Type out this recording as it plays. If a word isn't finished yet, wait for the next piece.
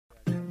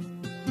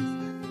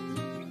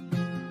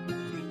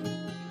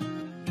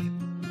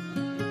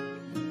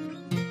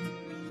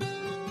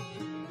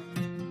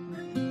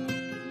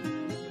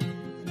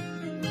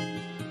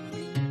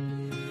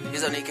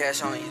Just don't need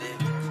cash on you, there.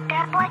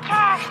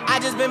 I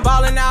just been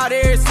ballin' out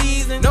every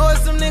season. Know it's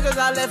some niggas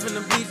I left in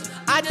the bleachers.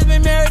 I just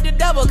been married to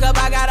double cup.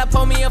 I gotta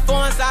pull me a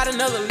 4 inside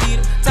another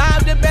liter.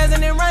 Time to best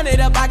and then run it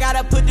up. I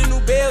gotta put the new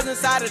bills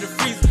inside of the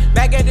freezer.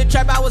 Back at the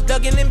trap, I was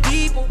ducking them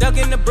people,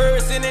 ducking the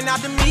birds, sending out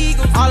the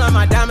meagles. All of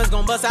my diamonds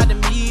gon' bust out the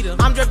meter.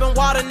 I'm dripping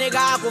water,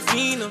 nigga,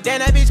 Aquafina.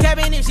 Damn, that bitch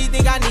cabin if she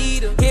think I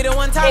need her. Hit her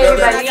one time, hey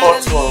everybody,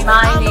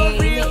 my name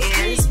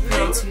is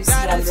Pearl Thusi.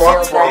 I'm the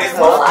real black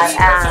girl. I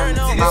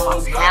am Mama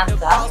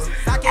Panther.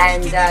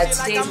 And today is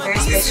a very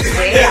special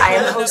day. I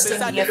am hosting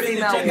the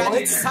AFRIMA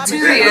Awards 2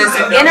 years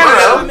in a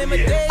row,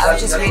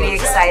 which is really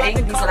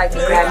exciting. These are like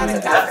the Grammys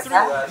of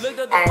Africa,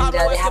 and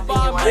they happen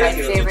in one of my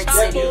favorite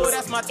cities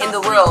in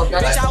the world,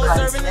 not just the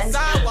continent.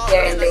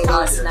 They're in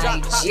Lagos,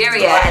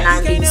 Nigeria, and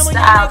I'm being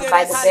styled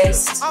by the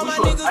best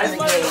people in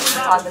the game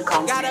on the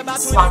continent,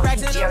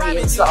 Swankyjerry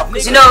himself.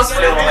 Because you know,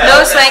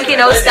 no swanky,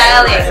 no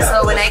styling.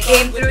 So when I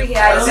came through here,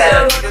 I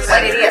said,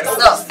 what idiot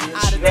stuff.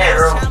 We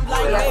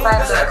have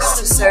 5 looks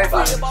to serve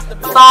you.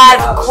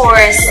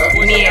 5-course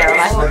meal.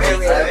 I hope you're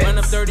ready. Run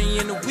up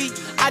 30 in a week.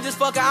 I just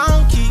fuck her, I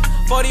don't keep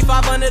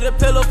 45 under the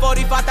pillow,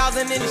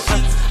 45,000 in the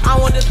sheets. I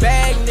want this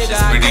bag, nigga.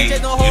 I can't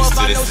take no hoe if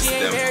I know she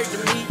ain't married to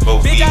me.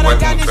 Bitch, I done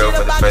got this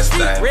shit about the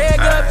street.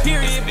 Red good,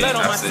 period, blood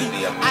on my seat.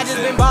 I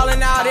just been ballin'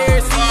 out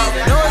every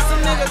season. Know it's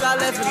some niggas I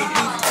left in the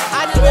beach.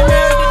 I just been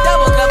married to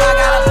double cup. I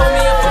gotta pull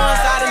me a 4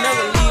 inside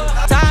another lead.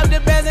 Time to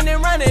best and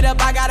then run it up.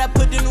 I gotta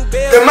put the new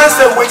bills. The man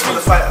said wait for the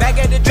fire.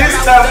 This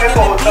time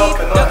Echo Hotel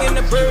cannot.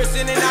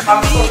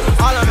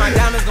 All of my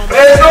diamonds gon'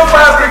 There's no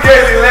fire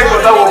brigade in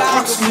Lagos that will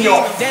put me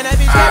off.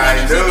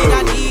 I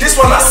know. This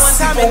one has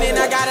civil war.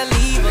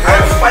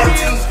 I'm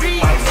fighting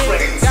with my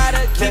friends.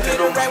 Let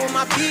alone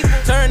my people.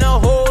 Turn the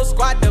whole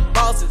squad to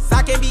bosses.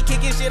 I can't be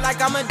kicking shit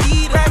like I'm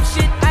Adidas. Rap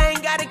shit, I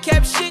ain't gotta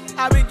cap shit.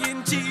 I been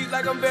getting cheese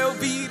like I'm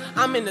Velveeta.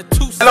 I'm in the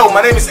two. Hello,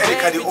 my name is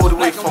Kadi, all the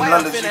way from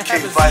London,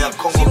 UK via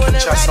Congo,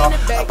 Kinshasa.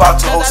 About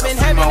to host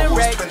AFRIMA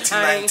Awards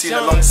 2019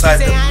 alongside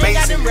the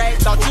amazing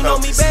Pearl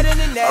Thusi.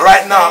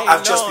 Right now,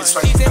 I've just been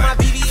Swanky.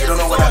 If you don't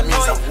know what that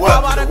means, I've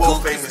worked with the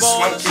world famous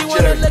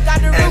Swankyjerry,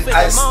 and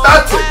I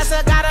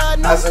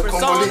started as a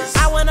Congolese,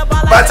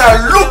 but I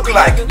look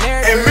like a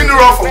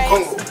mineral from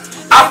Congo.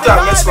 After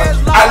I met Swanky,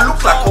 I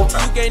look like Ota.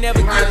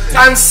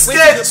 I'm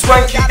scared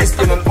Swanky. It's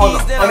been an honor,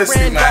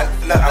 honestly, man.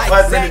 I've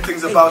heard many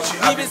things about you.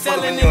 I've been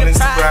following you on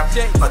Instagram,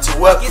 but to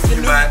work with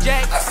you, man,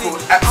 I feel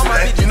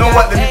absolutely. You know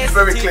what? Let me be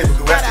very clear because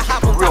we have to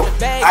keep it real.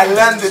 I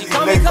landed in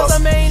Lagos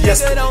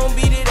yesterday.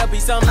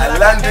 I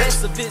landed,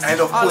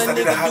 and of course I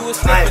didn't have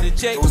time.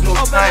 There was no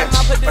time,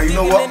 but you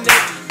know what?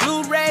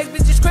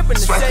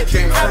 Swanky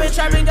came through. He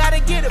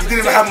didn't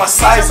even have my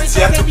sizes.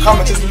 He had to come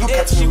and just look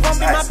at me with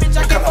his eyes.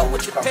 I can't know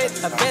what you come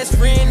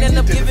from. End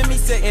up giving me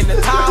sit in the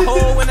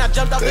Tahoe when I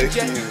jumped off the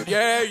jet.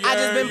 I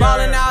just been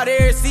ballin' out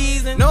every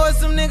season. Know it's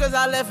some niggas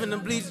I left in the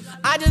bleachers.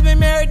 I just been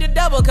married to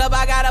double cup.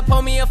 I gotta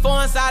pull me a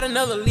 4 inside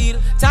another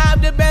liter.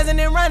 Time to best and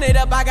then run it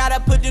up. I gotta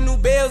put the new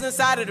bills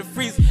inside of the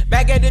freezer.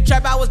 Back at the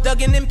trap, I was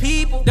ducking them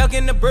people,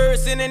 ducking the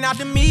birds, sending out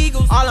the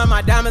meagles. All of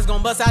my diamonds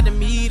gon' bust out the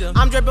meter.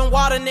 I'm dripping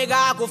water, nigga,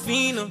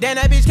 Aquafina. Damn,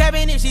 that bitch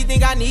cabin if she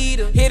think I need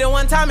her. Hit her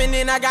one time and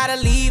then I gotta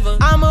leave her.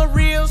 I'm a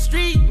real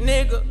street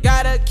nigga.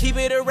 Gotta keep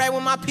it a rap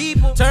with my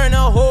people. Turn the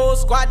whole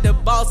squad to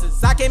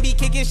bosses. I can't be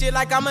kicking shit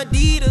like I'm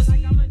Adidas.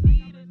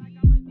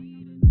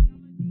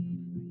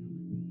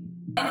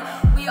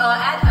 We are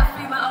at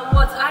AFRIMA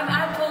Awards. I'm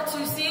Pearl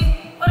Thusi.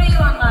 What are you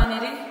online,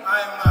 Eddie?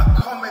 I'm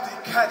a comedy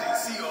caddy,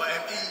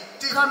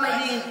 C-O-M-E-D.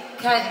 Comedy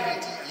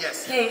caddy.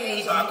 Yes.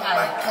 K-A-D-I. So I put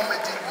my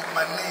comedy with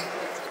my name.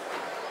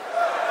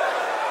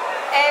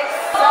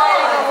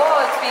 Exciting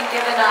awards being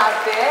given out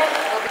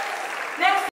there.